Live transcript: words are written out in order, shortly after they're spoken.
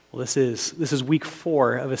Well, this is week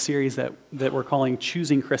 4 of a series that we're calling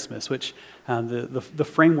Choosing Christmas, which the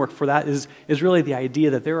framework for that is really the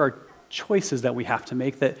idea that there are choices that we have to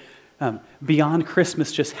make that beyond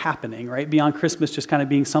Christmas just happening, right? Beyond Christmas just kind of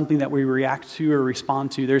being something that we react to or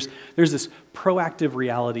respond to. There's this proactive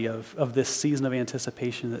reality of this season of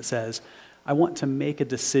anticipation that says, I want to make a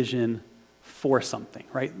decision for something,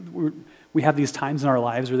 right? We have these times in our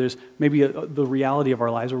lives where there's maybe the reality of our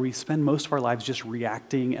lives where we spend most of our lives just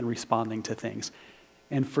reacting and responding to things.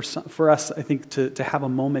 And for us, I think to have a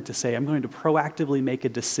moment to say, I'm going to proactively make a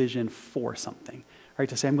decision for something, right?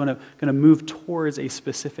 To say I'm going to move towards a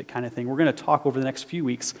specific kind of thing. We're going to talk over the next few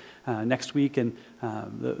weeks. Next week and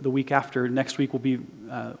the week after next week will be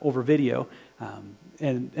over video.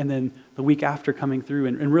 And then the week after coming through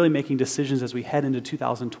and really making decisions as we head into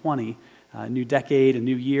 2020, new decade, a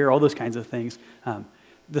new year, all those kinds of things.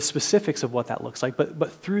 The specifics of what that looks like. But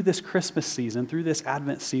through this Christmas season, through this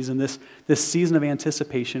Advent season, this season of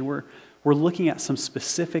anticipation, we're looking at some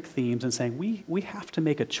specific themes and saying we have to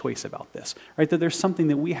make a choice about this, right? That there's something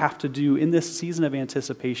that we have to do in this season of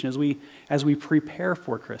anticipation as we prepare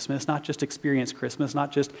for Christmas, not just experience Christmas,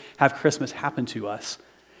 not just have Christmas happen to us,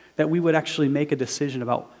 that we would actually make a decision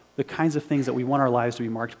about the kinds of things that we want our lives to be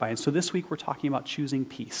marked by. And so this week we're talking about choosing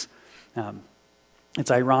peace.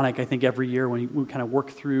 It's ironic, I think, every year when we kind of work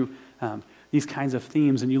through these kinds of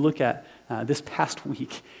themes, and you look at this past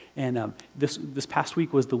week, and this past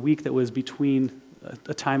week was the week that was between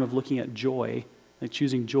a time of looking at joy, like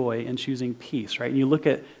choosing joy and choosing peace, right? And you look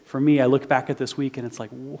at, for me, I look back at this week, and it's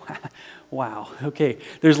like, wow, okay,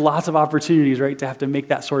 there's lots of opportunities, right, to have to make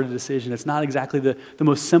that sort of decision. It's not exactly the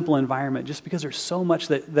most simple environment, just because there's so much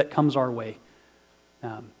that comes our way.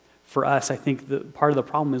 For us, I think part of the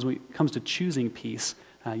problem is when it comes to choosing peace,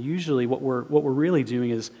 usually what we're really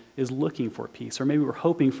doing is looking for peace, or maybe we're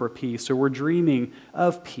hoping for peace, or we're dreaming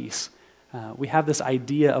of peace. We have this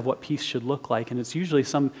idea of what peace should look like, and it's usually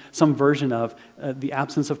some version of the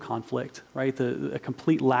absence of conflict, right? A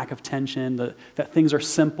complete lack of tension, that things are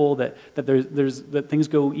simple, that things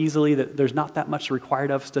go easily, that there's not that much required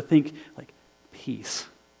of us to think like peace.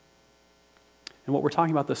 And what we're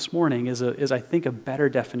talking about this morning is I think, a better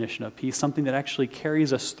definition of peace, something that actually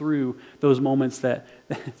carries us through those moments that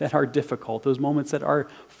are difficult, those moments that are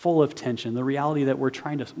full of tension, the reality that we're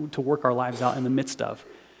trying to work our lives out in the midst of.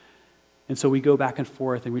 And so we go back and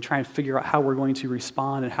forth and we try and figure out how we're going to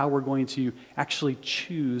respond and how we're going to actually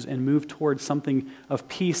choose and move towards something of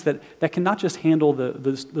peace that can not just handle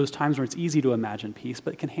those times where it's easy to imagine peace,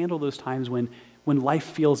 but can handle those times when life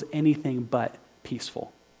feels anything but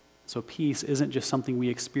peaceful. So peace isn't just something we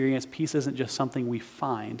experience. Peace isn't just something we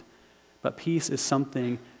find, but peace is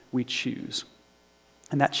something we choose.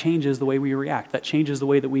 And that changes the way we react. That changes the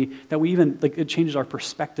way that we even, it changes our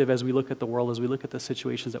perspective as we look at the world, as we look at the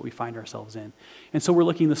situations that we find ourselves in. And so we're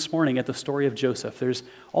looking this morning at the story of Joseph. There's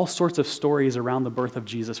all sorts of stories around the birth of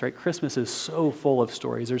Jesus, right? Christmas is so full of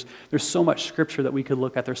stories. There's so much scripture that we could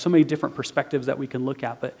look at. There's so many different perspectives that we can look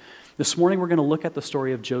at. But this morning we're going to look at the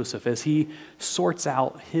story of Joseph as he sorts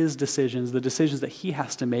out his decisions, the decisions that he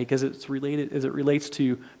has to make as it relates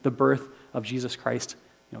to the birth of Jesus Christ.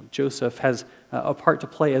 You know, Joseph has a part to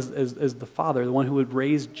play as the father, the one who would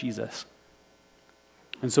raise Jesus.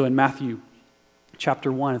 And so in Matthew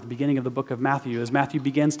chapter 1, at the beginning of the book of Matthew, as Matthew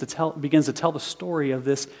begins to tell the story of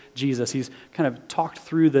this Jesus, he's kind of talked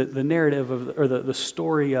through the narrative or the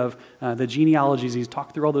story of the genealogies. He's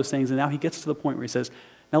talked through all those things, and now he gets to the point where he says,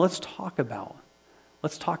 now let's talk about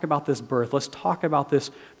this birth. Let's talk about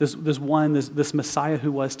this Messiah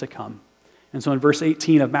who was to come. And so in verse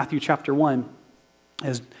 18 of Matthew chapter 1,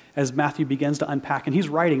 as Matthew begins to unpack,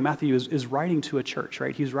 and Matthew is writing to a church,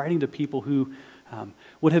 right? He's writing to people who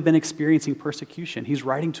would have been experiencing persecution. He's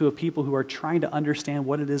writing to a people who are trying to understand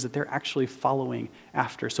what it is that they're actually following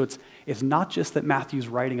after. So it's not just that Matthew's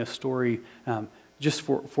writing a story just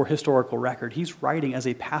for historical record. He's writing as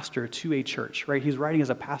a pastor to a church, right? He's writing as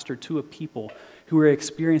a pastor to a people who are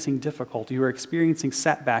experiencing difficulty, who are experiencing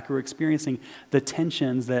setback, who are experiencing the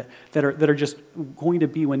tensions that are just going to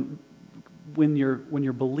be when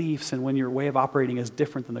your beliefs and when your way of operating is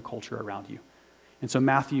different than the culture around you. And so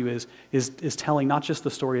Matthew is telling not just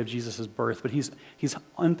the story of Jesus' birth, but he's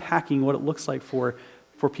unpacking what it looks like for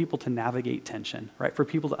people to navigate tension, right? For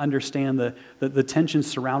people to understand the tensions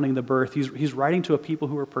surrounding the birth. He's writing to a people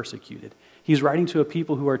who are persecuted. He's writing to a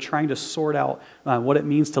people who are trying to sort out what it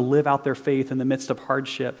means to live out their faith in the midst of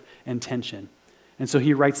hardship and tension. And so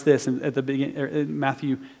he writes this at the beginning,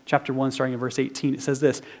 Matthew chapter 1, starting in verse 18. It says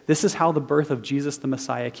this: "This is how the birth of Jesus the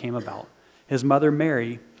Messiah came about. His mother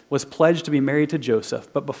Mary was pledged to be married to Joseph,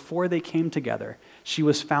 but before they came together, she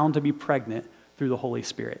was found to be pregnant through the Holy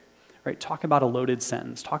Spirit. Right? Talk about a loaded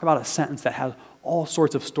sentence. Talk about a sentence that has all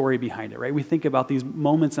sorts of story behind it, right? We think about these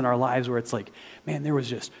moments in our lives where it's like, man, there was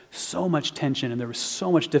just so much tension and there was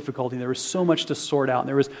so much difficulty. There was so much to sort out.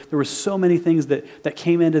 And there was so many things that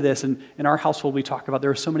came into this. And in our household, we talk about there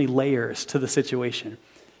were so many layers to the situation.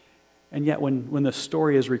 And yet when the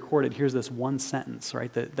story is recorded, here's this one sentence,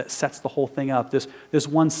 right, that sets the whole thing up. This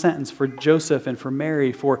one sentence for Joseph and for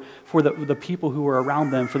Mary, for the people who were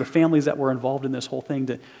around them, for the families that were involved in this whole thing,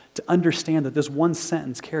 to understand that this one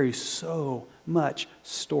sentence carries so much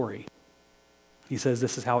story. He says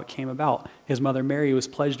this is how it came about. His mother Mary was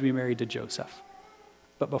pledged to be married to Joseph.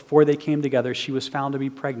 But before they came together, she was found to be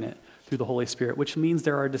pregnant through the Holy Spirit, which means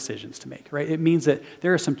there are decisions to make, right? It means that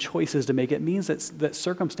there are some choices to make. It means that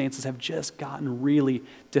circumstances have just gotten really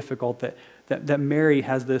difficult, that Mary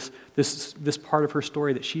has this part of her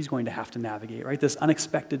story that she's going to have to navigate, right? This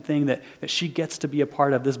unexpected thing that she gets to be a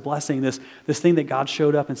part of, this blessing, this thing that God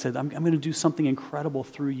showed up and said, I'm going to do something incredible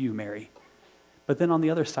through you, Mary. But then on the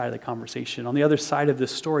other side of the conversation, on the other side of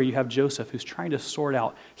this story, you have Joseph who's trying to sort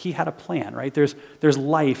out. He had a plan, right? There's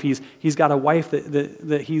life. He's got a wife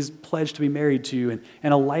that he's pledged to be married to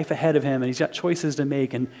and a life ahead of him, and he's got choices to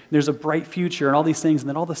make, and there's a bright future and all these things, and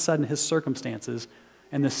then all of a sudden his circumstances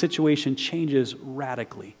and the situation changes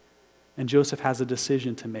radically. And Joseph has a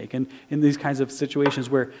decision to make. And in these kinds of situations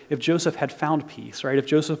where if Joseph had found peace, right, if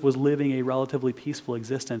Joseph was living a relatively peaceful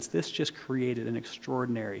existence, this just created an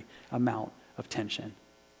extraordinary amount of tension.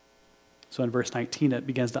 So in verse 19, it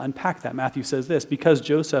begins to unpack that. Matthew says this, because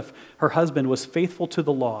Joseph, her husband, was faithful to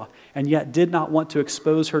the law and yet did not want to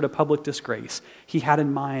expose her to public disgrace, he had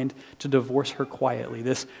in mind to divorce her quietly.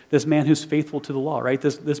 This man who's faithful to the law, right?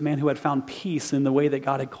 This man who had found peace in the way that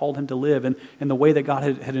God had called him to live and in the way that God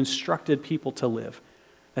had instructed people to live.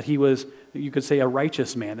 That he was, you could say, a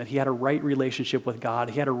righteous man, that he had a right relationship with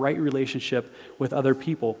God, he had a right relationship with other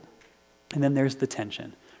people. And then there's the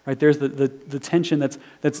tension. Right, there's the tension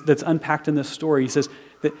that's unpacked in this story. He says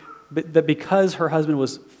that because her husband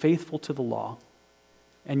was faithful to the law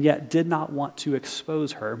and yet did not want to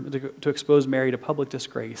expose her, to expose Mary to public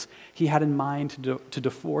disgrace, he had in mind to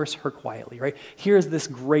divorce her quietly. Right? Here's this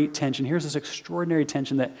great tension. Here's this extraordinary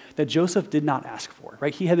tension that Joseph did not ask for.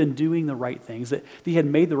 Right? He had been doing the right things, that he had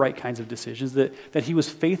made the right kinds of decisions, that he was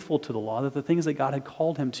faithful to the law, that the things that God had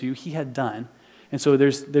called him to, he had done. And so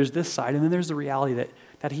there's this side, and then there's the reality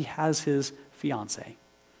that he has his fiancée,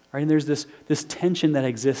 right? And there's this tension that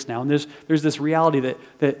exists now, and there's this reality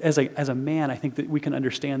that as a man, I think that we can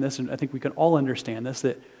understand this, and I think we can all understand this,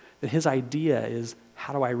 that his idea is,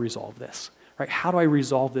 how do I resolve this? Right? How do I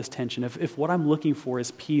resolve this tension? If what I'm looking for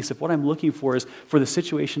is peace, if what I'm looking for is for the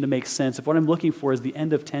situation to make sense, if what I'm looking for is the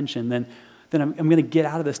end of tension, then I'm going to get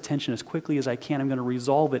out of this tension as quickly as I can. I'm going to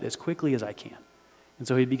resolve it as quickly as I can. And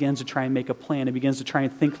so he begins to try and make a plan. He begins to try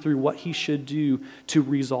and think through what he should do to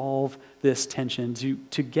resolve this tension,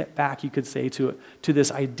 to get back, you could say, to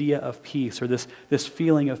this idea of peace or this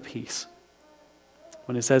feeling of peace.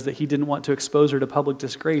 When it says that he didn't want to expose her to public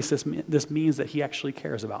disgrace, this means that he actually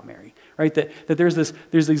cares about Mary, right? That there's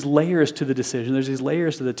these layers to the decision. There's these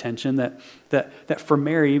layers to the tension that for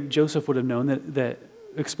Mary, Joseph would have known that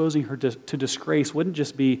exposing her to disgrace wouldn't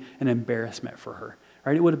just be an embarrassment for her.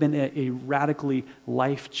 Right? It would have been a radically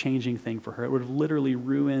life-changing thing for her. It would have literally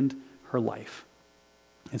ruined her life.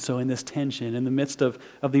 And so in this tension, in the midst of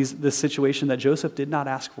this situation that Joseph did not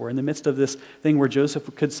ask for, in the midst of this thing where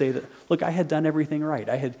Joseph could say that, look, I had done everything right.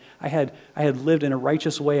 I had lived in a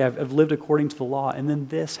righteous way. I've lived according to the law. And then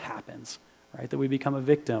this happens, right? That we become a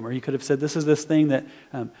victim. Or he could have said, this is this thing that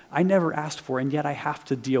I never asked for, and yet I have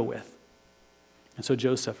to deal with. And so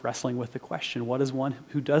Joseph, wrestling with the question, what is one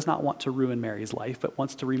who does not want to ruin Mary's life, but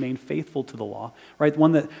wants to remain faithful to the law, right?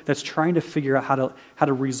 One that's trying to figure out how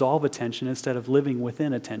to resolve a tension instead of living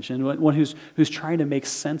within a tension. One who's trying to make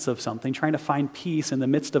sense of something, trying to find peace in the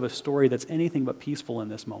midst of a story that's anything but peaceful in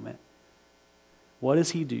this moment. What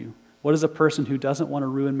does he do? What is a person who doesn't want to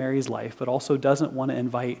ruin Mary's life, but also doesn't want to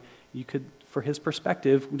invite, for his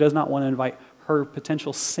perspective, does not want to invite her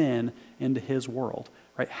potential sin into his world?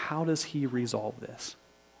 Right? How does he resolve this?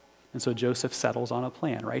 And so Joseph settles on a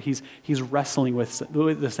plan, right? He's wrestling with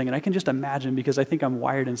this thing. And I can just imagine, because I think I'm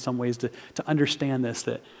wired in some ways to understand this,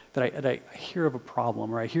 that I hear of a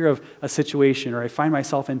problem, or I hear of a situation, or I find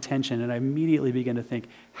myself in tension, and I immediately begin to think,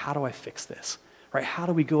 how do I fix this? Right? How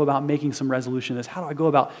do we go about making some resolution to this? How do I go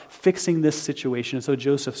about fixing this situation? And so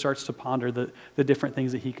Joseph starts to ponder the different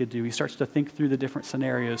things that he could do. He starts to think through the different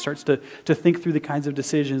scenarios, starts to think through the kinds of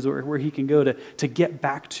decisions where he can go to get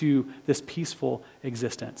back to this peaceful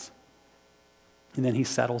existence. And then he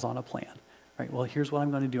settles on a plan. Right? Well, here's what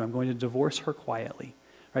I'm going to do. I'm going to divorce her quietly.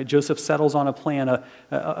 right? Joseph settles on a plan,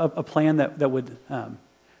 a plan that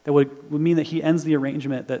would mean that he ends the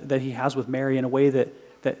arrangement that he has with Mary in a way that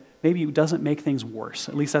maybe doesn't make things worse.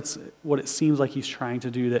 At least that's what it seems like he's trying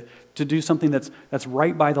to do, to do something that's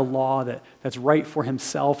right by the law, that's right for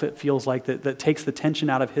himself, it feels like, that takes the tension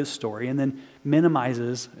out of his story, and then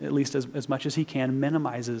minimizes, at least as much as he can,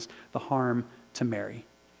 minimizes the harm to Mary.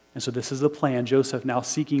 And so this is the plan. Joseph, now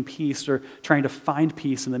seeking peace or trying to find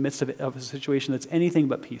peace in the midst of a situation that's anything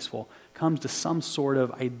but peaceful, comes to some sort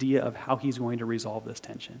of idea of how he's going to resolve this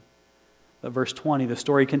tension. But verse 20, the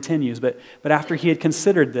story continues. But after he had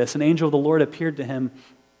considered this, an angel of the Lord appeared to him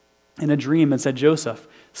in a dream and said, Joseph,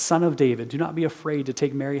 son of David, do not be afraid to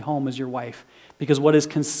take Mary home as your wife, because what is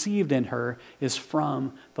conceived in her is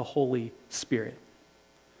from the Holy Spirit.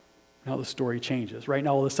 Now the story changes. Right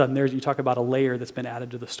now, all of a sudden, you talk about a layer that's been added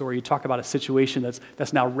to the story. You talk about a situation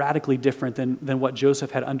that's now radically different than what Joseph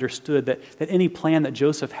had understood, that any plan that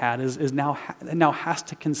Joseph had is now has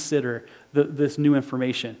to consider this new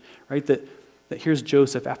information, right? That here's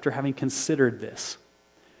Joseph after having considered this.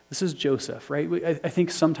 This is Joseph, right? I think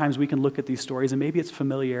sometimes we can look at these stories, and maybe it's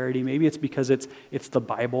familiarity, maybe it's because it's the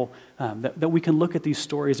Bible, that we can look at these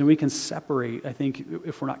stories and we can separate, I think,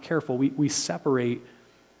 if we're not careful, we separate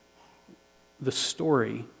the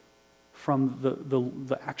story from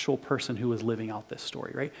the actual person who is living out this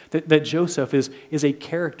story, right? That Joseph is a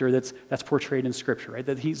character that's portrayed in Scripture, right?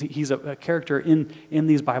 That he's a character in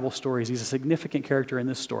these Bible stories. He's a significant character in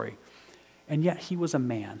this story. And yet he was a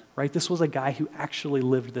man, right? This was a guy who actually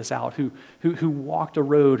lived this out, who walked a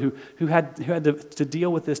road, who had to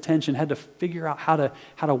deal with this tension, had to figure out how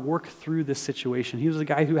to work through this situation. He was a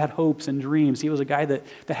guy who had hopes and dreams. He was a guy that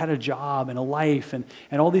had a job and a life and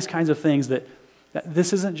all these kinds of things that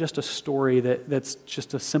this isn't just a story that's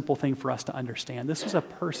just a simple thing for us to understand. This was a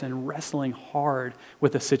person wrestling hard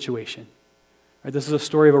with a situation. Right? This is a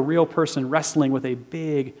story of a real person wrestling with a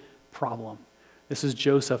big problem. This is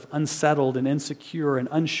Joseph, unsettled and insecure and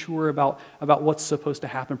unsure about what's supposed to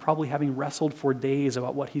happen, probably having wrestled for days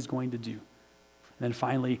about what he's going to do. And then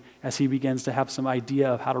finally, as he begins to have some idea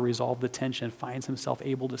of how to resolve the tension, finds himself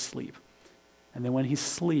able to sleep. And then when he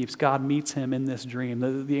sleeps, God meets him in this dream.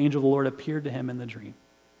 The angel of the Lord appeared to him in the dream.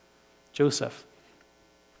 Joseph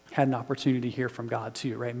had an opportunity to hear from God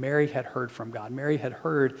too, right? Mary had heard from God. Mary had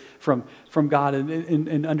heard from God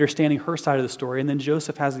in understanding her side of the story. And then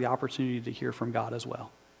Joseph has the opportunity to hear from God as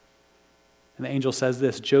well. And the angel says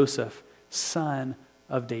this, Joseph, son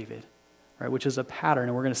of David, right? Which is a pattern.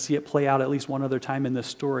 And we're going to see it play out at least one other time in this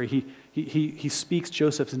story. He speaks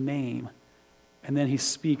Joseph's name, and then he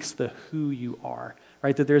speaks the who you are,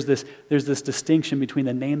 right? That there's this distinction between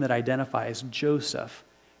the name that identifies Joseph,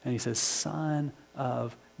 and he says, son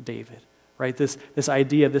of David, right? This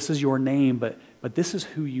idea of this is your name, but this is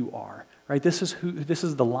who you are, right? This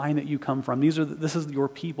is the line that you come from. This is your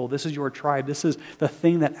people. This is your tribe. This is the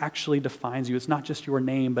thing that actually defines you. It's not just your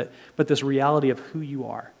name, but this reality of who you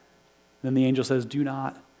are. Then the angel says, do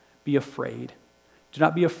not be afraid. Do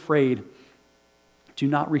not be afraid. Do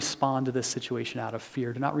not respond to this situation out of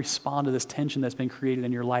fear. Do not respond to this tension that's been created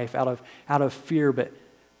in your life out of fear, but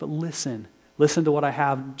listen. Listen to what I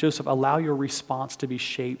have. Joseph, allow your response to be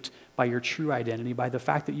shaped by your true identity, by the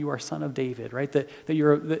fact that you are son of David, right? That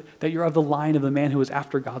you're of the line of the man who was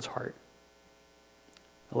after God's heart.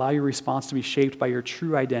 Allow your response to be shaped by your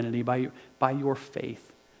true identity, by your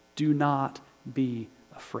faith. Do not be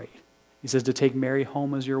afraid. He says to take Mary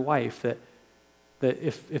home as your wife, that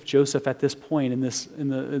if Joseph at this point in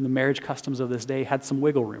the marriage customs of this day had some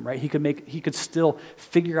wiggle room, right? He could still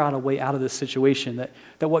figure out a way out of this situation.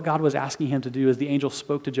 That what God was asking him to do, as the angel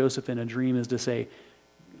spoke to Joseph in a dream, is to say,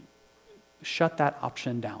 shut that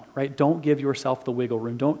option down, right? Don't give yourself the wiggle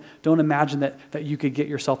room. Don't imagine that you could get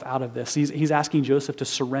yourself out of this. He's asking Joseph to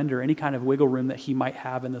surrender any kind of wiggle room that he might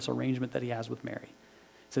have in this arrangement that he has with Mary.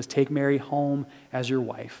 He says, take Mary home as your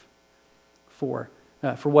wife, for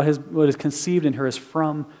what is conceived in her is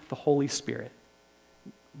from the Holy Spirit.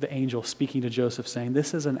 The angel speaking to Joseph saying,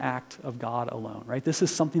 this is an act of God alone, right? This is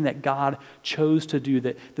something that God chose to do,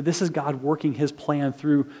 that this is God working his plan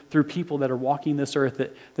through people that are walking this earth,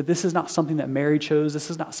 that this is not something that Mary chose, this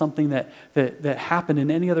is not something that happened in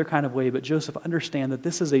any other kind of way, but Joseph, understand that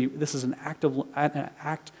this is an act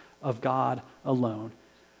of God alone,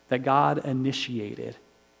 that God initiated,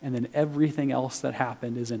 and then everything else that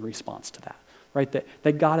happened is in response to that. Right,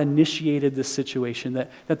 that God initiated this situation,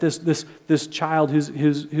 that this child who's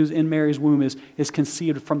in Mary's womb is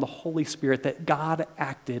conceived from the Holy Spirit, that God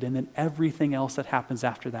acted, and then everything else that happens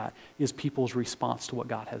after that is people's response to what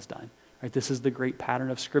God has done. Right, this is the great pattern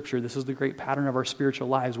of Scripture. This is the great pattern of our spiritual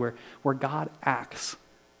lives, where God acts,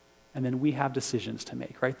 And then we have decisions to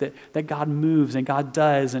make, right? That God moves and God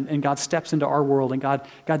does and God steps into our world and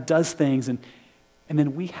God does things. And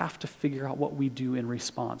then we have to figure out what we do in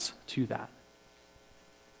response to that.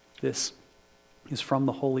 This is from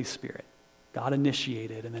the Holy Spirit. God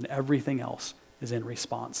initiated, and then everything else is in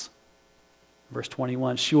response. Verse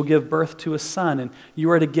 21, she will give birth to a son, and you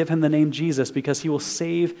are to give him the name Jesus because he will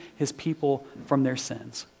save his people from their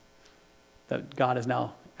sins. That God is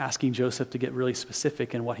now asking Joseph to get really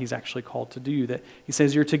specific in what he's actually called to do. That he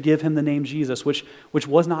says you're to give him the name Jesus, which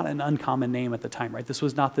was not an uncommon name at the time, right? This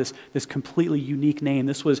was not this completely unique name.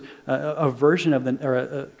 This was a version of or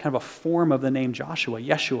a kind of a form of the name Joshua,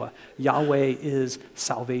 Yeshua. Yahweh is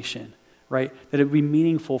salvation, right? That it would be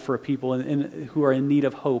meaningful for a people who are in need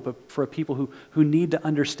of hope, for a people who need to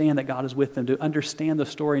understand that God is with them, to understand the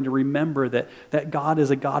story and to remember that God is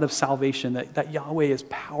a God of salvation, that Yahweh is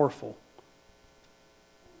powerful.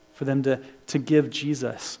 For them to give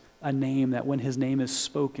Jesus a name that when his name is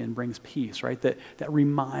spoken brings peace, right? That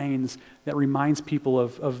reminds people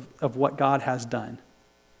of what God has done.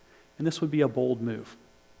 And this would be a bold move,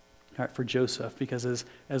 right, for Joseph, because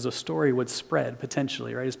as the story would spread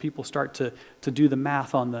potentially, right, as people start to do the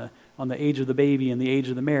math on the age of the baby and the age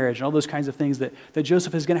of the marriage and all those kinds of things, that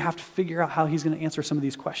Joseph is going to have to figure out how he's going to answer some of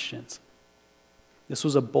these questions. This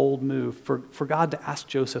was a bold move for God to ask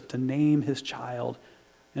Joseph to name his child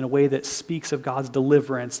in a way that speaks of God's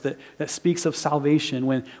deliverance, that speaks of salvation,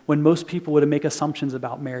 when most people would make assumptions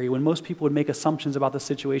about Mary, when most people would make assumptions about the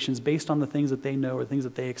situations based on the things that they know or things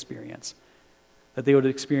that they experience. That they would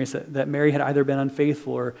experience that Mary had either been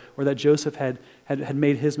unfaithful or that Joseph had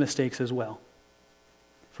made his mistakes as well.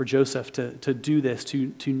 For Joseph to do this,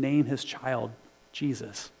 to name his child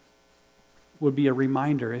Jesus, would be a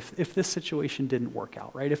reminder if this situation didn't work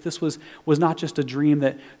out, right? If this was not just a dream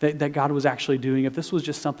that God was actually doing, if this was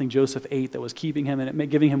just something Joseph ate that was keeping him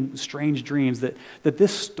and giving him strange dreams, that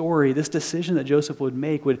this story, this decision that Joseph would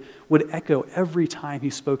make would echo every time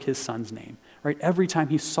he spoke his son's name, right? Every time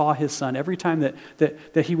he saw his son, every time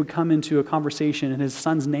that he would come into a conversation and his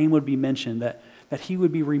son's name would be mentioned, that he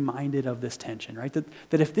would be reminded of this tension, right?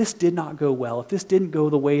 That if this did not go well, if this didn't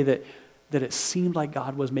go the way that it seemed like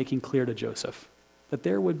God was making clear to Joseph, that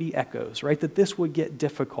there would be echoes, right? That this would get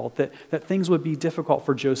difficult, that things would be difficult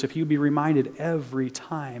for Joseph. He would be reminded every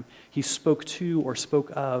time he spoke to or spoke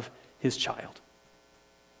of his child.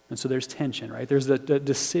 And so there's tension, right? There's the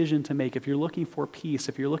decision to make. If you're looking for peace,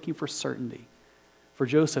 if you're looking for certainty, for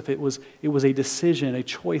Joseph, it was a decision, a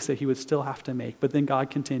choice that he would still have to make. But then God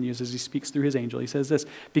continues as he speaks through his angel. He says this,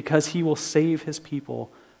 because he will save his people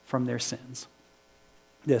from their sins.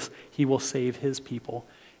 This, he will save his people,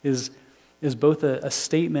 is both a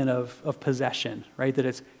statement of possession, right?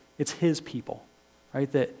 That it's his people,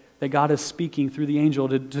 right? That God is speaking through the angel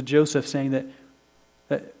to Joseph, saying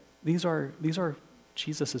that these are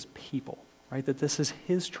Jesus' people, right? That this is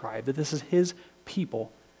his tribe, that this is his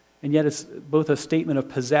people, and yet it's both a statement of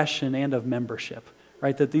possession and of membership,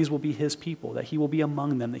 right? That these will be his people, that he will be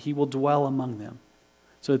among them, that he will dwell among them.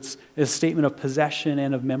 So it's a statement of possession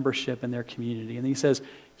and of membership in their community. And he says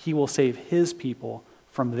he will save his people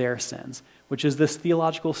from their sins, which is this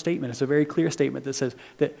theological statement. It's a very clear statement that says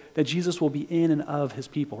that Jesus will be in and of his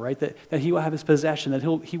people, right? That he will have his possession, that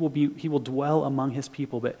he will dwell among his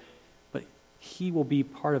people, but he will be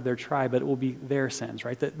part of their tribe, but it will be their sins,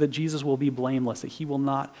 right? That Jesus will be blameless, that he will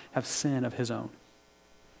not have sin of his own.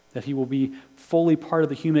 That he will be fully part of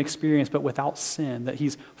the human experience, but without sin, that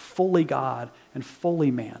he's fully God and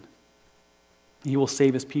fully man. He will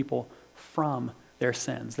save his people from their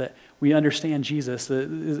sins, that we understand Jesus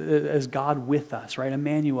as God with us, right?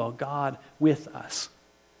 Emmanuel, God with us.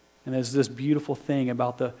 And there's this beautiful thing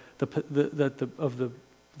about the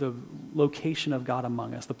location of God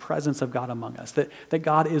among us, the presence of God among us, that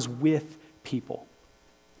God is with people.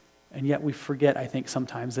 And yet we forget, I think,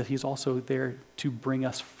 sometimes that he's also there to bring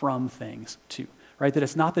us from things too, right? That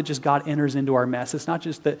it's not that just God enters into our mess. It's not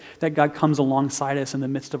just that God comes alongside us in the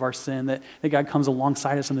midst of our sin, that God comes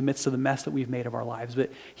alongside us in the midst of the mess that we've made of our lives,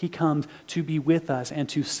 but he comes to be with us and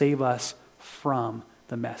to save us from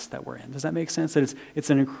the mess that we're in. Does that make sense? That it's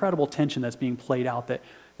an incredible tension that's being played out that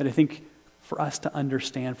I think for us to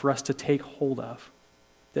understand, for us to take hold of.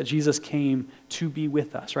 That Jesus came to be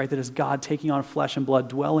with us, right? That is God taking on flesh and blood,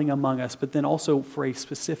 dwelling among us, but then also for a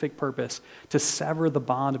specific purpose, to sever the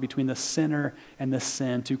bond between the sinner and the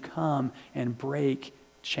sin, to come and break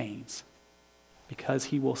chains, because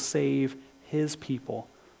he will save his people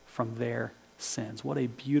from their sins. What a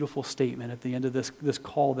beautiful statement at the end of this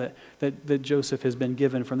call that Joseph has been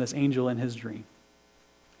given from this angel in his dream.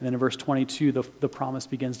 And then in verse 22, the promise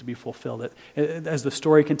begins to be fulfilled. As the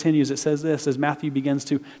story continues, it says this, as Matthew begins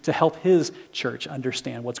to help his church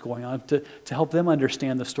understand what's going on, to help them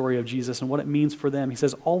understand the story of Jesus and what it means for them. He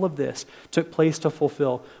says, all of this took place to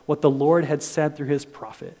fulfill what the Lord had said through his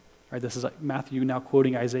prophet. Right, this is Matthew now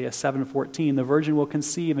quoting Isaiah 7:14. The virgin will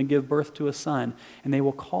conceive and give birth to a son, and they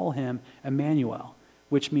will call him Emmanuel,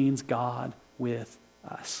 which means God with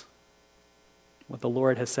us. What the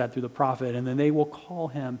Lord has said through the prophet, and then they will call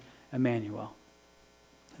him Emmanuel.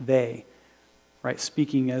 They, right,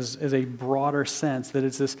 speaking as a broader sense, that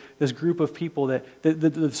it's this group of people that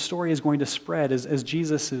the story is going to spread as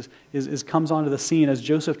Jesus comes onto the scene, as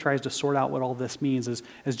Joseph tries to sort out what all this means,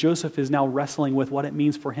 as Joseph is now wrestling with what it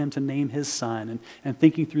means for him to name his son and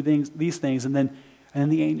thinking through these things, and then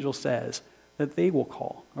the angel says that they will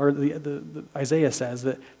call, or the Isaiah says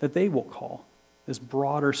that they will call this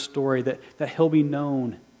broader story, that he'll be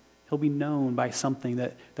known by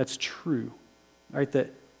something that's true, right?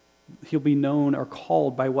 That he'll be known or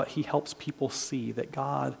called by what he helps people see, that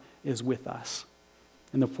God is with us.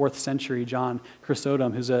 In the 4th century, John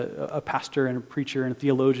Chrysostom, who's a pastor and a preacher and a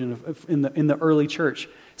theologian in the early church,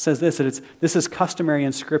 says this, that this is customary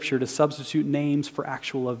in Scripture to substitute names for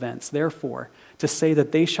actual events. Therefore, to say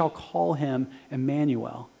that they shall call him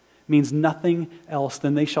Emmanuel means nothing else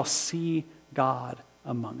than they shall see God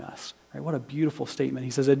among us. Right? What a beautiful statement.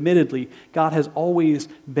 He says, admittedly, God has always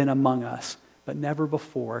been among us, but never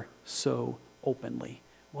before so openly.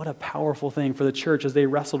 What a powerful thing for the church as they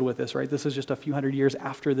wrestled with this, right? This is just a few hundred years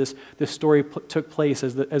after this story took place,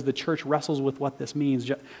 as the church wrestles with what this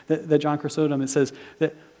means. That John Chrysostom, it says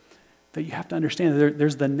that you have to understand that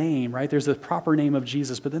there's the name, right? There's the proper name of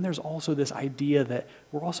Jesus, but then there's also this idea that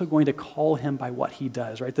we're also going to call him by what he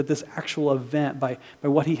does, right? That this actual event, by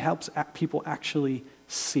what he helps people actually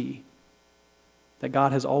see, that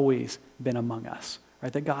God has always been among us,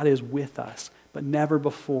 right? That God is with us, but never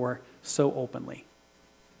before so openly.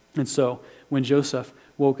 And so when Joseph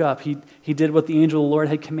woke up, he did what the angel of the Lord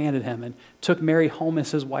had commanded him and took Mary home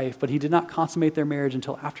as his wife, but he did not consummate their marriage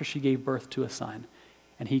until after she gave birth to a son.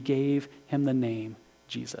 And he gave him the name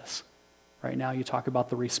Jesus. Right now you talk about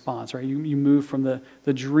the response, right? You move from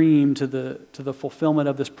the dream to the fulfillment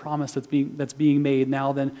of this promise that's being made.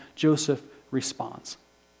 Now then Joseph responds.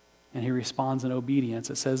 And he responds in obedience.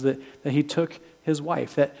 It says that he took his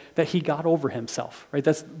wife, that he got over himself, right?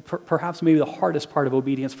 That's perhaps maybe the hardest part of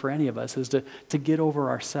obedience for any of us, is to get over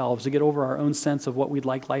ourselves, to get over our own sense of what we'd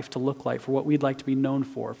like life to look like, for what we'd like to be known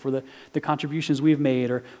for the contributions we've made,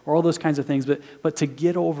 or all those kinds of things, but to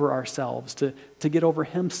get over ourselves, to get over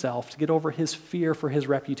himself, to get over his fear for his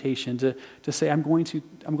reputation, to say, I'm going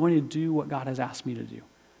to do what God has asked me to do.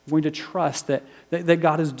 I'm going to trust that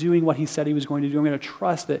God is doing what he said he was going to do. I'm going to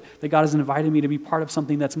trust that God has invited me to be part of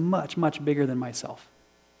something that's much, much bigger than myself.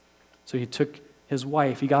 So he took his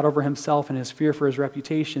wife. He got over himself and his fear for his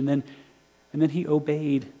reputation. And then he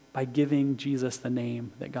obeyed by giving Jesus the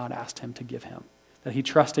name that God asked him to give him. That he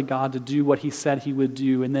trusted God to do what he said he would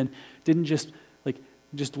do, and then didn't just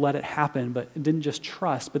let it happen, but didn't just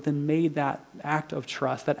trust, but then made that act of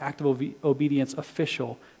trust, that act of obedience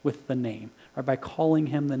official with the name, right? By calling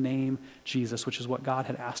him the name Jesus, which is what God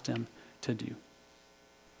had asked him to do.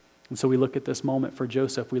 And so we look at this moment for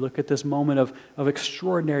Joseph. We look at this moment of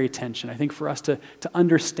extraordinary tension. I think for us to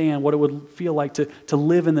understand what it would feel like to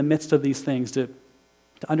live in the midst of these things, to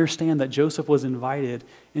understand that Joseph was invited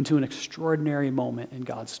into an extraordinary moment in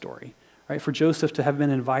God's story. Right, for Joseph to have been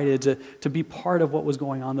invited to be part of what was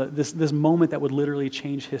going on, this moment that would literally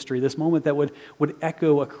change history, this moment that would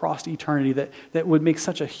echo across eternity, that would make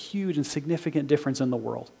such a huge and significant difference in the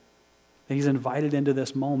world. That he's invited into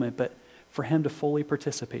this moment, but for him to fully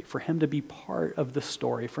participate, for him to be part of the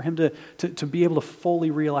story, for him to be able to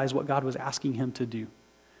fully realize what God was asking him to do,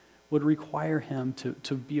 would require him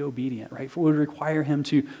to be obedient, right? Would require him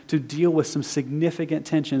to deal with some significant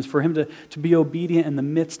tensions, for him to be obedient in the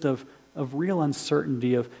midst of real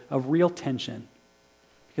uncertainty, of real tension,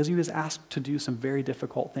 because he was asked to do some very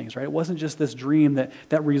difficult things, right? It wasn't just this dream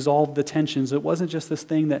that resolved the tensions. It wasn't just this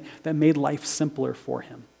thing that made life simpler for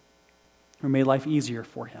him or made life easier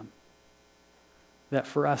for him. That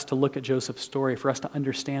for us to look at Joseph's story, for us to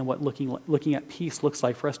understand what looking at peace looks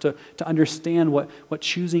like, for us to understand what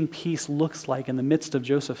choosing peace looks like in the midst of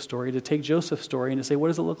Joseph's story, to take Joseph's story and to say, what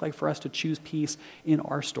does it look like for us to choose peace in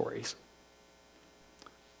our stories?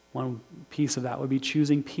 One piece of that would be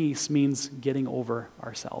choosing peace means getting over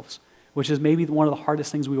ourselves, which is maybe one of the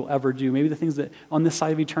hardest things we will ever do. Maybe the things that on this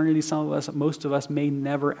side of eternity, most of us may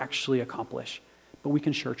never actually accomplish, but we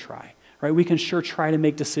can sure try. right? We can sure try to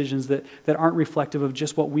make decisions that aren't reflective of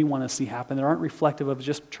just what we want to see happen, that aren't reflective of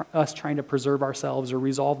just us trying to preserve ourselves or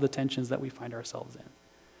resolve the tensions that we find ourselves in.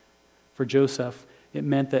 For Joseph, it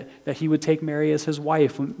meant that he would take Mary as his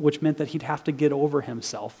wife, which meant that he'd have to get over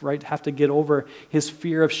himself, right? Have to get over his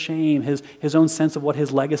fear of shame, his own sense of what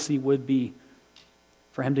his legacy would be.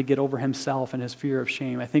 For him to get over himself and his fear of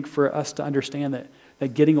shame. I think for us to understand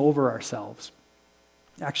that getting over ourselves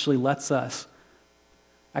actually lets us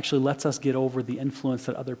get over the influence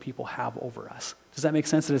that other people have over us. Does that make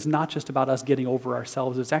sense? That it's not just about us getting over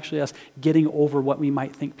ourselves. It's actually us getting over what we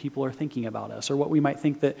might think people are thinking about us or what we might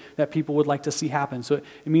think that people would like to see happen. So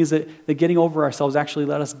it means that getting over ourselves actually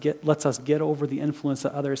lets us get over the influence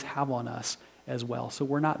that others have on us as well. So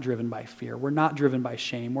we're not driven by fear. We're not driven by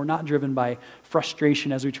shame. We're not driven by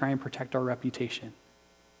frustration as we try and protect our reputation.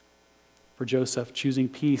 For Joseph, choosing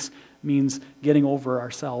peace means getting over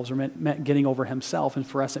ourselves, or meant getting over himself, and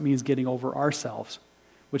for us it means getting over ourselves,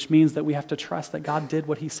 which means that we have to trust that God did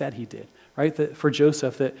what he said he did, right? That for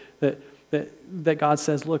Joseph, that God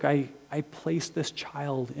says, look, I placed this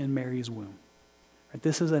child in Mary's womb. Right?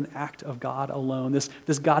 This is an act of God alone, this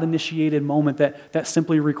God-initiated moment that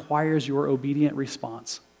simply requires your obedient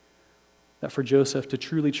response. That for Joseph to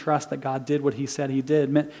truly trust that God did what he said he did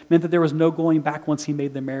meant that there was no going back once he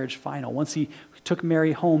made the marriage final. Once he took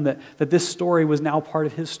Mary home, that this story was now part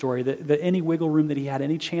of his story, that any wiggle room that he had,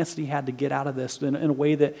 any chance that he had to get out of this in a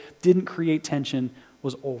way that didn't create tension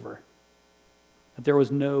was over. That there was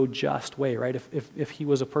no just way, right? If he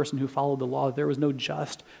was a person who followed the law, there was no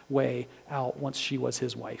just way out once she was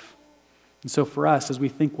his wife. And so for us, as we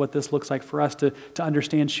think what this looks like for us to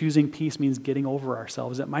understand choosing peace means getting over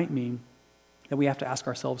ourselves, it might mean that we have to ask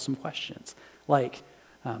ourselves some questions like,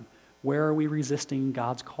 where are we resisting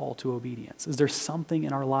God's call to obedience? Is there something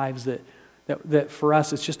in our lives that for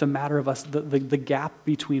us, it's just a matter of us, the gap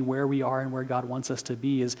between where we are and where God wants us to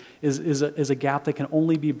be is a gap that can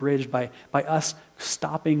only be bridged by us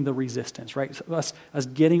stopping the resistance, right? So us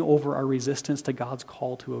getting over our resistance to God's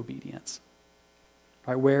call to obedience.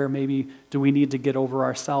 Right? Where maybe do we need to get over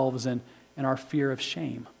ourselves and our fear of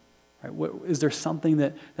shame? Right? Is there something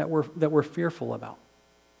that we're fearful about?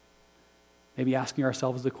 Maybe asking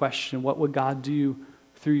ourselves the question, what would God do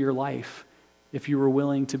through your life if you were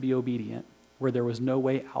willing to be obedient, where there was no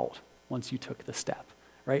way out once you took the step?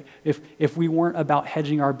 Right? If we weren't about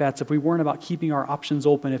hedging our bets, if we weren't about keeping our options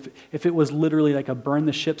open, if it was literally like a burn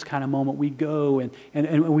the ships kind of moment, we go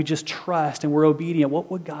and we just trust and we're obedient,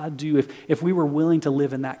 what would God do if we were willing to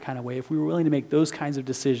live in that kind of way, if we were willing to make those kinds of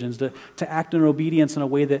decisions, to act in obedience in a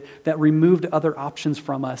way that removed other options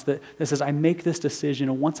from us, that says, I make this decision,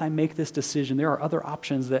 and once I make this decision, there are other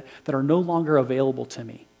options that are no longer available to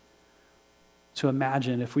me. To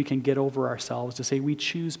imagine if we can get over ourselves, to say we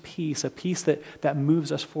choose peace, a peace that moves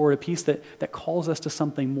us forward, a peace that calls us to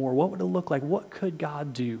something more. What would it look like? What could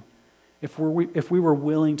God do if we were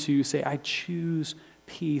willing to say, I choose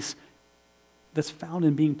peace that's found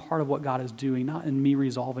in being part of what God is doing, not in me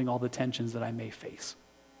resolving all the tensions that I may face.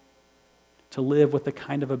 To live with the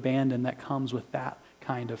kind of abandon that comes with that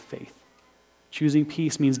kind of faith. Choosing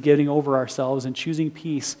peace means getting over ourselves, and choosing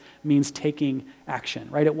peace means taking action,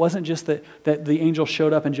 right? It wasn't just that the angel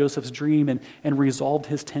showed up in Joseph's dream and resolved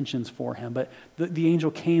his tensions for him, but the angel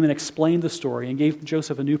came and explained the story and gave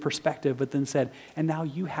Joseph a new perspective, but then said, and now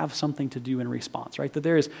you have something to do in response, right? That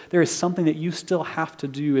there is something that you still have to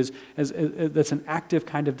do as that's an active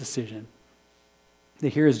kind of decision.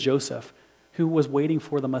 That here is Joseph, who was waiting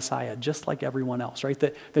for the Messiah, just like everyone else, right?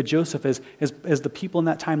 That Joseph, as the people in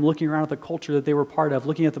that time looking around at the culture that they were part of,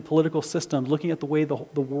 looking at the political systems, looking at the way the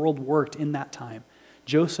world worked in that time,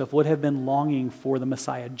 Joseph would have been longing for the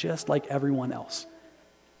Messiah, just like everyone else.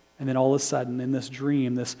 And then all of a sudden, in this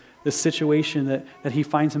dream, this situation that he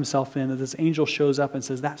finds himself in, that this angel shows up and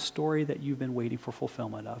says, that story that you've been waiting for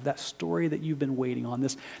fulfillment of, that story that you've been waiting on,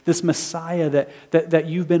 this Messiah that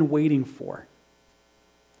you've been waiting for,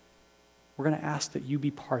 we're going to ask that you be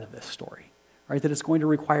part of this story, right? That it's going to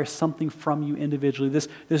require something from you individually.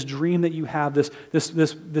 This dream that you have, this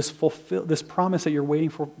promise that you're waiting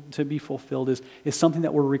for to be fulfilled is something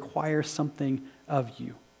that will require something of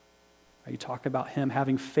you. Right? You talk about him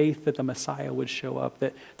having faith that the Messiah would show up,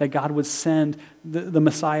 that God would send the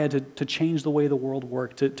Messiah to change the way the world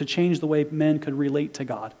worked, to change the way men could relate to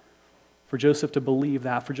God. For Joseph to believe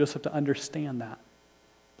that, for Joseph to understand that.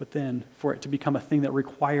 But then for it to become a thing that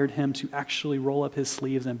required him to actually roll up his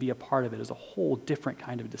sleeves and be a part of it is a whole different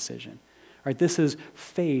kind of decision. Right? This is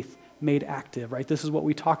faith made active, right? This is what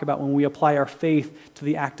we talk about when we apply our faith to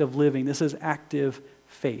the act of living. This is active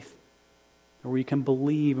faith, where we can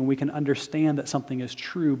believe and we can understand that something is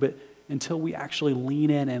true, but until we actually lean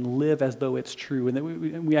in and live as though it's true, and that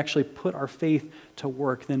we actually put our faith to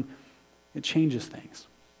work, then it changes things.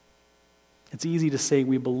 It's easy to say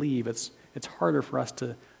we believe. It's harder for us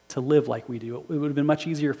to live like we do. It would have been much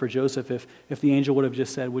easier for Joseph if the angel would have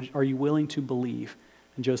just said, are you willing to believe?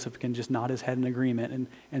 And Joseph can just nod his head in agreement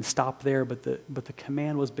and stop there, but the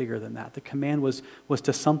command was bigger than that. The command was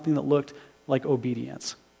to something that looked like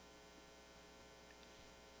obedience.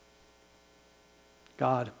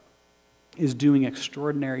 God is doing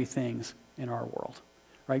extraordinary things in our world.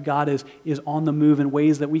 Right? God is on the move in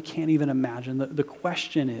ways that we can't even imagine. The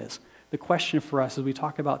question for us as we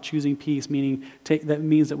talk about choosing peace, that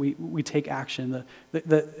means that we take action.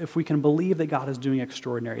 That if we can believe that God is doing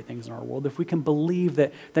extraordinary things in our world, if we can believe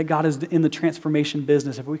that God is in the transformation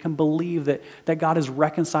business, if we can believe that God is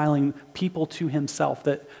reconciling people to himself,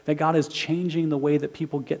 that God is changing the way that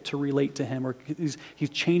people get to relate to him, or he's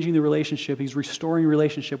changing the relationship, he's restoring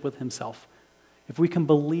relationship with himself. If we can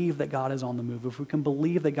believe that God is on the move, if we can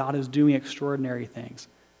believe that God is doing extraordinary things,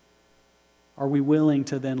 are we willing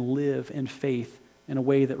to then live in faith in a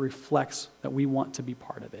way that reflects that we want to be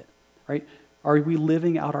part of it, right? Are we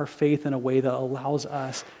living out our faith in a way that allows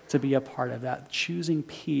us to be a part of that? Choosing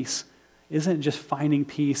peace isn't just finding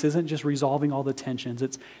peace, isn't just resolving all the tensions.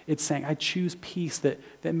 It's saying, I choose peace that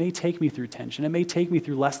may take me through tension. It may take me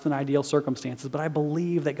through less than ideal circumstances, but I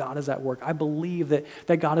believe that God is at work. I believe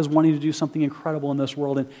that God is wanting to do something incredible in this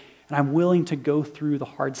world, and I'm willing to go through the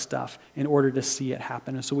hard stuff in order to see it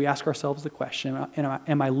happen. And so we ask ourselves the question,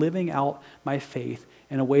 am I living out my faith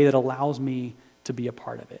in a way that allows me to be a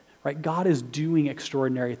part of it? Right? God is doing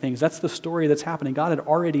extraordinary things. That's the story that's happening. God had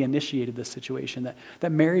already initiated this situation,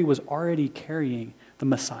 that Mary was already carrying the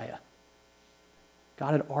Messiah.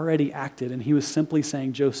 God had already acted, and he was simply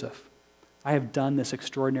saying, Joseph, I have done this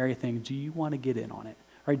extraordinary thing. Do you want to get in on it?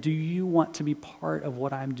 Right? Do you want to be part of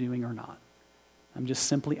what I'm doing or not? I'm just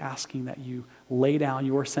simply asking that you lay down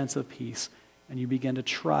your sense of peace and you begin to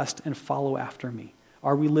trust and follow after me.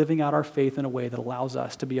 Are we living out our faith in a way that allows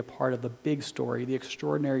us to be a part of the big story, the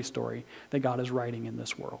extraordinary story that God is writing in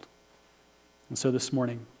this world? And so this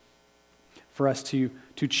morning, for us to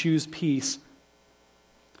choose peace,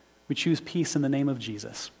 we choose peace in the name of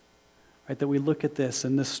Jesus. Right? That we look at this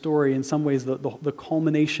and this story, in some ways, the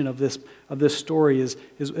culmination of this story is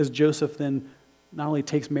as Joseph then not only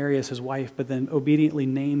takes Mary as his wife, but then obediently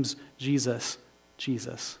names Jesus,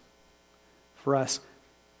 Jesus. For us,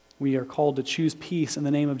 we are called to choose peace in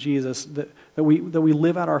the name of Jesus, that we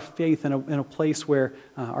live out our faith in a place where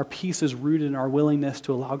our peace is rooted in our willingness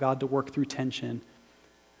to allow God to work through tension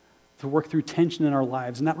in our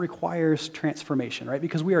lives. And that requires transformation, right?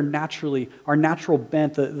 Because we are our natural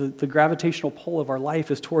bent, the gravitational pull of our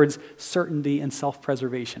life is towards certainty and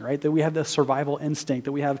self-preservation, right? That we have this survival instinct,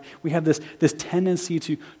 that we have this tendency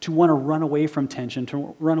to want to run away from tension,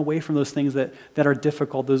 to run away from those things that are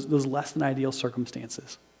difficult, those less than ideal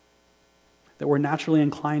circumstances. That we're naturally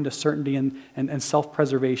inclined to certainty and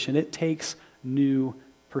self-preservation. It takes new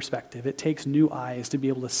perspective. It takes new eyes to be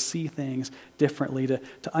able to see things differently, to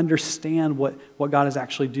understand what God is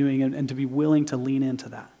actually doing and to be willing to lean into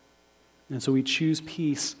that. And so we choose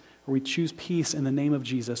peace in the name of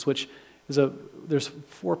Jesus, which is there's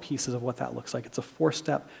 4 pieces of what that looks like. It's a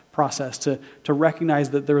 4-step process to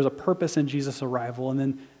recognize that there is a purpose in Jesus' arrival, and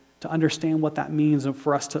then to understand what that means and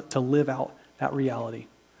for us to live out that reality.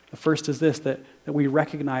 The first is this, that we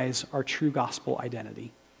recognize our true gospel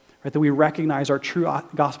identity. Right, that we recognize our true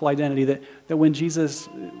gospel identity, that when Jesus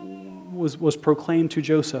was proclaimed to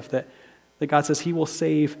Joseph, that God says he will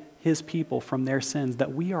save his people from their sins,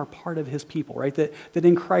 that we are part of his people, right? That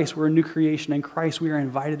in Christ we're a new creation. In Christ we are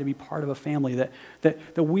invited to be part of a family,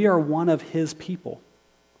 that we are one of his people.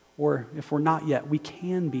 Or if we're not yet, we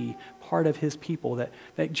can be part of his people,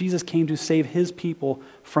 that Jesus came to save his people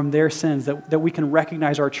from their sins, that we can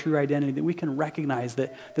recognize our true identity, that we can recognize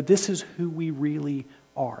that this is who we really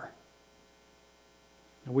are.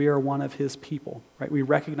 We are one of his people, right? We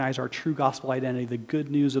recognize our true gospel identity, the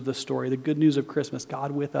good news of the story, the good news of Christmas,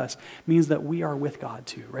 God with us, means that we are with God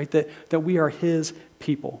too, right? That we are his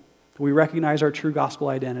people. We recognize our true gospel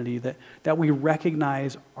identity, that we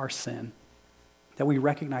recognize our sin, that we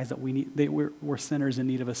recognize that we're sinners in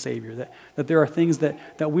need of a Savior, that there are things that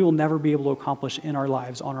we will never be able to accomplish in our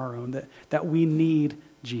lives on our own, that we need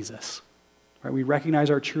Jesus. Right? We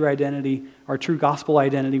recognize our true identity, our true gospel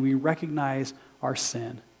identity. We recognize our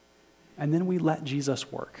sin. And then we let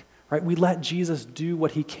Jesus work. Right? We let Jesus do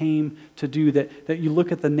what he came to do. That you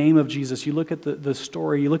look at the name of Jesus, you look at the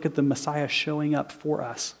story, you look at the Messiah showing up for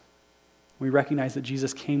us. We recognize that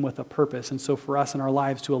Jesus came with a purpose. And so for us in our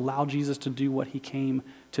lives to allow Jesus to do what he came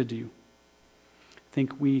to do. I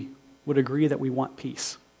think we would agree that we want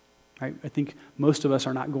peace. Right? I think most of us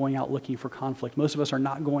are not going out looking for conflict. Most of us are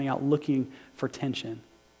not going out looking for tension.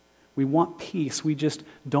 We want peace. We just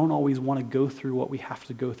don't always want to go through what we have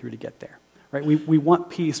to go through to get there. Right? We want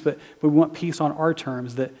peace, but we want peace on our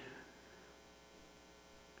terms. But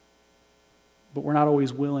we're not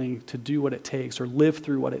always willing to do what it takes or live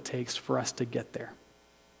through what it takes for us to get there.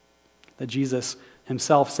 That Jesus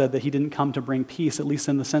himself said that he didn't come to bring peace, at least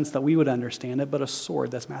in the sense that we would understand it, but a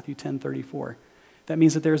sword. That's Matthew 10:34. That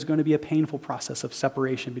means that there's going to be a painful process of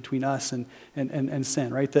separation between us and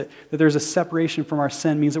sin, right? That there's a separation from our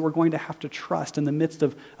sin means that we're going to have to trust in the midst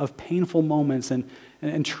of painful moments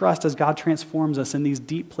and trust as God transforms us in these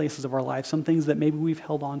deep places of our lives, some things that maybe we've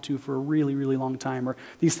held on to for a really, really long time, or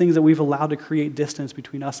these things that we've allowed to create distance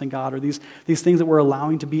between us and God, or these things that we're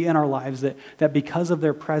allowing to be in our lives that because of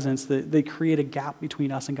their presence, that they create a gap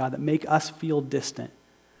between us and God that make us feel distant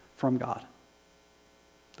from God.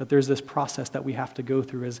 That there's this process that we have to go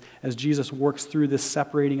through as Jesus works through this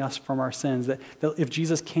separating us from our sins. That if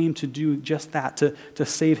Jesus came to do just that, to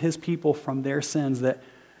save his people from their sins, that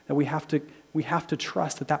we have to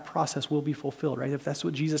trust that process will be fulfilled, right? If that's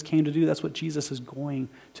what Jesus came to do, that's what Jesus is going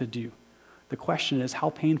to do. The question is, how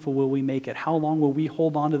painful will we make it? How long will we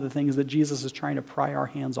hold on to the things that Jesus is trying to pry our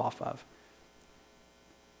hands off of?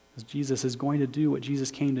 As Jesus is going to do what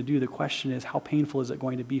Jesus came to do, the question is, how painful is it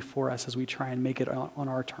going to be for us as we try and make it on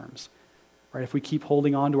our terms? Right? If we keep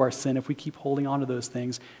holding on to our sin, if we keep holding on to those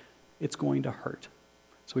things, it's going to hurt.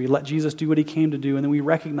 So we let Jesus do what he came to do, and then we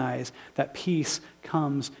recognize that peace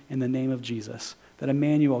comes in the name of Jesus. That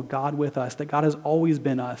Emmanuel, God with us, that God has always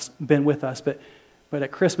been with us, but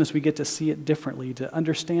at Christmas we get to see it differently, to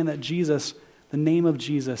understand that Jesus, the name of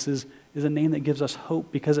Jesus, is a name that gives us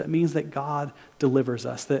hope because it means that God delivers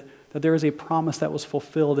us, that there is a promise that was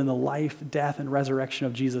fulfilled in the life, death, and resurrection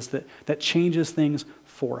of Jesus that changes things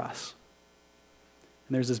for us.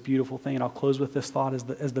 And there's this beautiful thing, and I'll close with this thought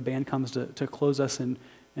as the band comes to close us in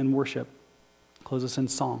worship, close us in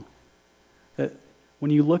song. That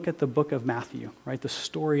when you look at the book of Matthew, right, the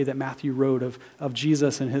story that Matthew wrote of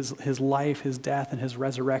Jesus and his life, his death, and his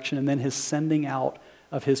resurrection, and then his sending out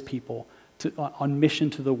of his people on mission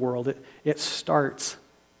to the world, it starts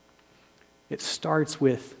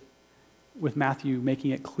with Matthew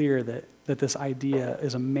making it clear that this idea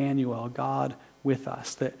is Emmanuel, God with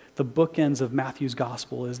us. That the bookends of Matthew's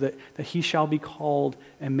gospel is that he shall be called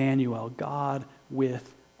Emmanuel, God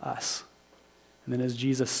with us. And then as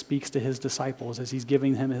Jesus speaks to his disciples, as he's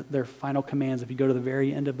giving them their final commands, if you go to the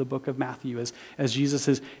very end of the book of Matthew, as Jesus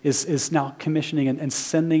is now commissioning and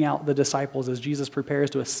sending out the disciples, as Jesus prepares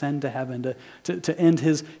to ascend to heaven, to end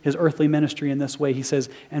his earthly ministry in this way, he says,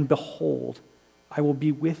 "And behold, I will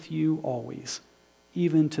be with you always,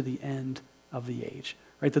 even to the end of the age."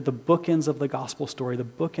 Right? That the bookends of the gospel story, the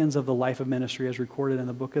bookends of the life of ministry as recorded in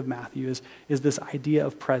the book of Matthew is this idea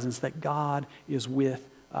of presence, that God is with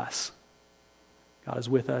us. God is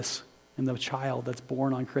with us in the child that's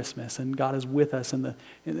born on Christmas, and God is with us in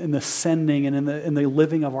the sending and in the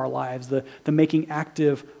living of our lives, the making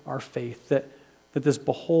active our faith, that this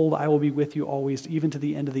 "behold, I will be with you always, even to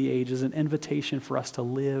the end of the age" is an invitation for us to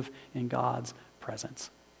live in God's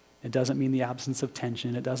presence. It doesn't mean the absence of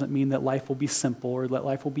tension. It doesn't mean that life will be simple or that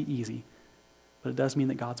life will be easy, but it does mean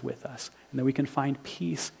that God's with us and that we can find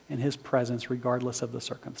peace in his presence regardless of the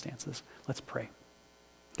circumstances. Let's pray.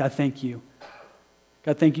 God, thank you.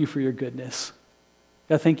 God, thank you for your goodness.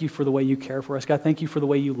 God, thank you for the way you care for us. God, thank you for the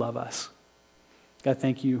way you love us. God,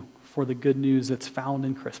 thank you for the good news that's found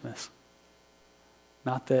in Christmas.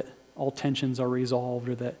 Not that all tensions are resolved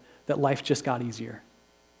or that life just got easier.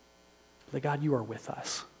 But that, God, you are with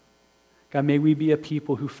us. God, may we be a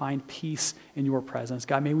people who find peace in your presence.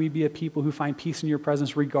 God, may we be a people who find peace in your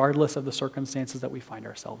presence regardless of the circumstances that we find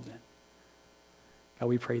ourselves in. God,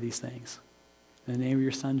 we pray these things in the name of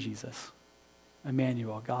your Son, Jesus.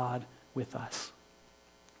 Emmanuel, God with us.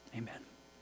 Amen.